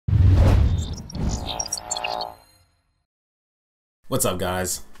What's up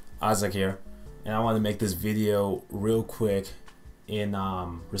guys, Isaac here, and I want to make this video real quick in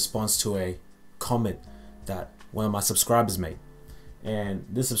response to a comment that one of my subscribers made. And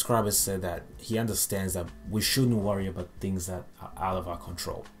this subscriber said that he understands that we shouldn't worry about things that are out of our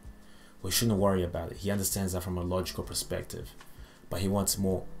control. We shouldn't worry about it. He understands that from a logical perspective, but he wants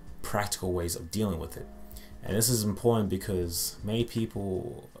more practical ways of dealing with it. And this is important because many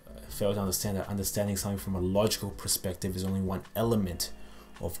people fail to understand that understanding something from a logical perspective is only one element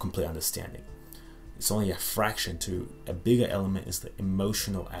of complete understanding. It's only a fraction to a bigger element is the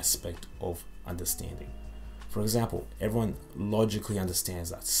emotional aspect of understanding. For example, everyone logically understands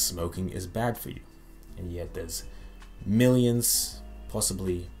that smoking is bad for you, and yet there's millions,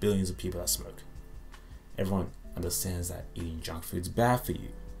 possibly billions of people that smoke. Everyone understands that eating junk food is bad for you,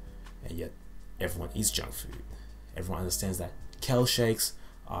 and yet everyone eats junk food. Everyone understands that kale shakes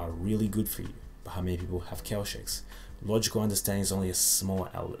are really good for you, but how many people have kale shakes? Logical understanding is only a small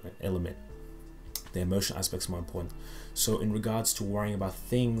element. The emotional aspect is more important. So in regards to worrying about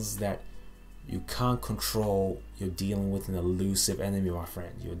things that you can't control, you're dealing with an elusive enemy, my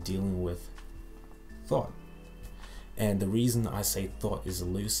friend. You're dealing with thought. And the reason I say thought is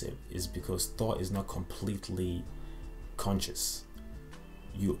elusive is because thought is not completely conscious.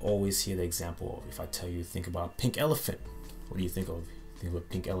 You always hear the example of, if I tell you think about a pink elephant, what do you think of? Think of a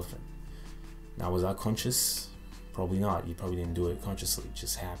pink elephant. Now, was that conscious? Probably not. You probably didn't do it consciously. It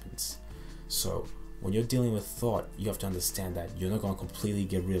just happens. So when you're dealing with thought, you have to understand that you're not going to completely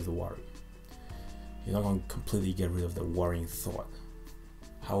get rid of the worry. You're not going to completely get rid of the worrying thought.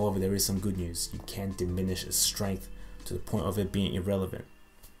 However, there is some good news. You can't diminish its strength to the point of it being irrelevant.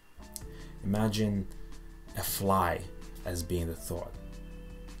 Imagine a fly as being the thought.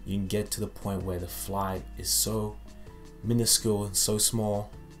 You can get to the point where the fly is so minuscule and so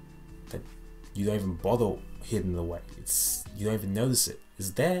small that you don't even bother hidden away. You don't even notice it. It's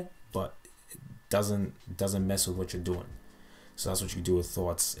there, but it doesn't mess with what you're doing. So that's what you do with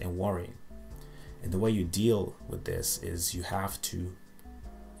thoughts and worrying. And the way you deal with this is you have to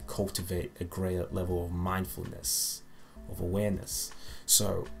cultivate a greater level of mindfulness, of awareness.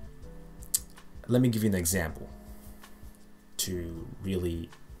 So let me give you an example to really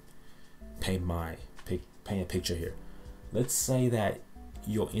paint a picture here. Let's say that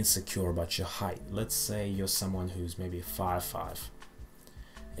you're insecure about your height. Let's say you're someone who's maybe 5'5",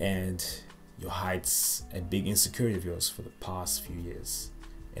 and your height's a big insecurity of yours for the past few years,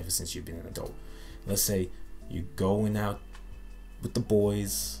 ever since you've been an adult. Let's say you're going out with the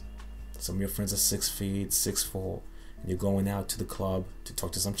boys. Some of your friends are 6 feet, 6'4", and you're going out to the club to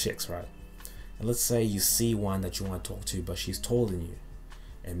talk to some chicks, right? And let's say you see one that you want to talk to, but she's taller than you,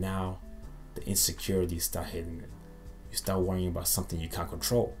 and now the insecurities start hitting it. You start worrying about something you can't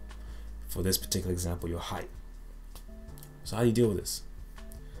control. For this particular example, your height. So how do you deal with this?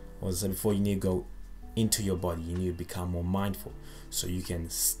 Well, as I said before, you need to go into your body. You need to become more mindful. So you can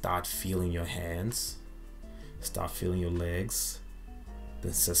start feeling your hands, start feeling your legs,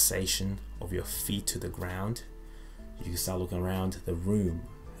 the sensation of your feet to the ground. You can start looking around the room,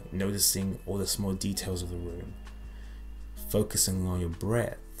 noticing all the small details of the room, focusing on your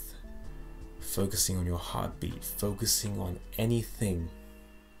breath, focusing on your heartbeat, focusing on anything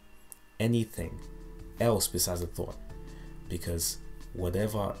else besides the thought. Because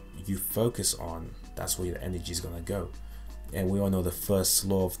whatever you focus on, that's where your energy is going to go. And we all know the first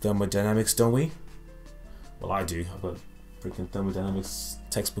law of thermodynamics, don't we? Well, I do. I've got a freaking thermodynamics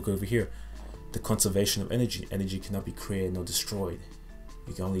textbook over here. The conservation of energy. Energy cannot be created nor destroyed.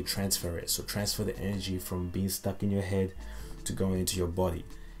 You can only transfer it. So transfer the energy from being stuck in your head to going into your body,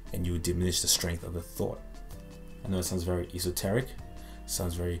 and you diminish the strength of the thought. I know it sounds very esoteric,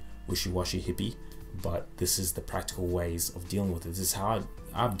 sounds very wishy-washy hippie, but this is the practical ways of dealing with it. This is how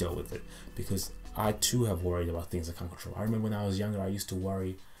I've dealt with it, because I too have worried about things I can't control. I remember when I was younger, I used to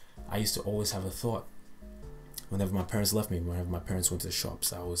worry. I used to always have a thought. Whenever my parents left me, whenever my parents went to the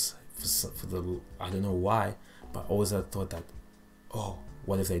shops, I was, I don't know why, but I always had a thought that, oh,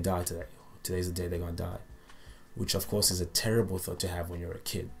 what if they die today? Today's the day they're gonna die. Which of course is a terrible thought to have when you're a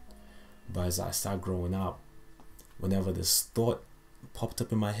kid. But as I start growing up, whenever this thought popped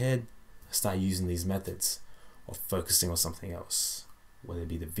up in my head, I started using these methods of focusing on something else. Whether it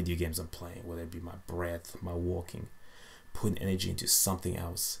be the video games I'm playing, whether it be my breath, my walking, putting energy into something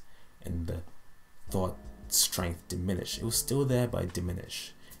else, and the thought strength diminished. It was still there, but it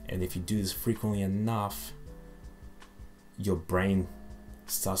diminished. And if you do this frequently enough, your brain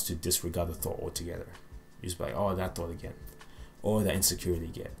starts to disregard the thought altogether. You're just like, oh, that thought again, or that insecurity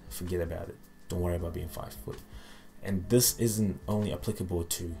again. Forget about it. Don't worry about being 5 foot. And this isn't only applicable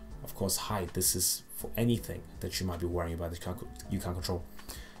to, of course, height. This is for anything that you might be worrying about that you can't control.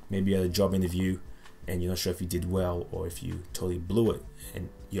 Maybe at a job interview and you're not sure if you did well or if you totally blew it and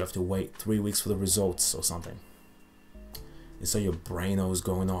you have to wait 3 weeks for the results or something. And so your brain always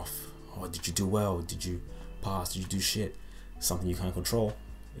going off. Oh, did you do well? Did you pass? Did you do shit? Something you can't control.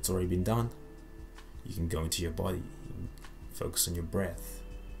 It's already been done. You can go into your body. You can focus on your breath.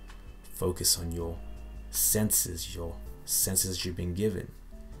 Focus on your senses you've been given.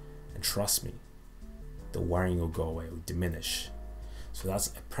 And trust me, the worrying will go away, will diminish. So that's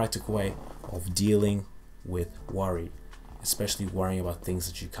a practical way of dealing with worry, especially worrying about things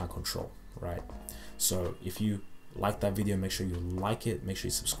that you can't control, right? So if you like that video, make sure you like it, make sure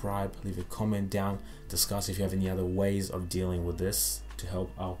you subscribe, leave a comment down, discuss if you have any other ways of dealing with this to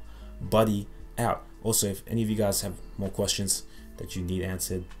help our buddy out. Also, if any of you guys have more questions that you need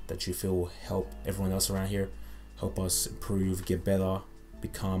answered, that you feel will help everyone else around here, help us improve, get better,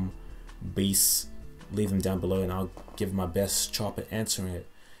 become beasts, leave them down below and I'll give my best chop at answering it.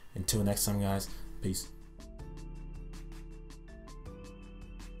 Until next time, guys, peace.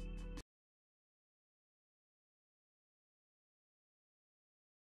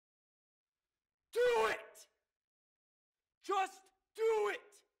 Do it! Just do it!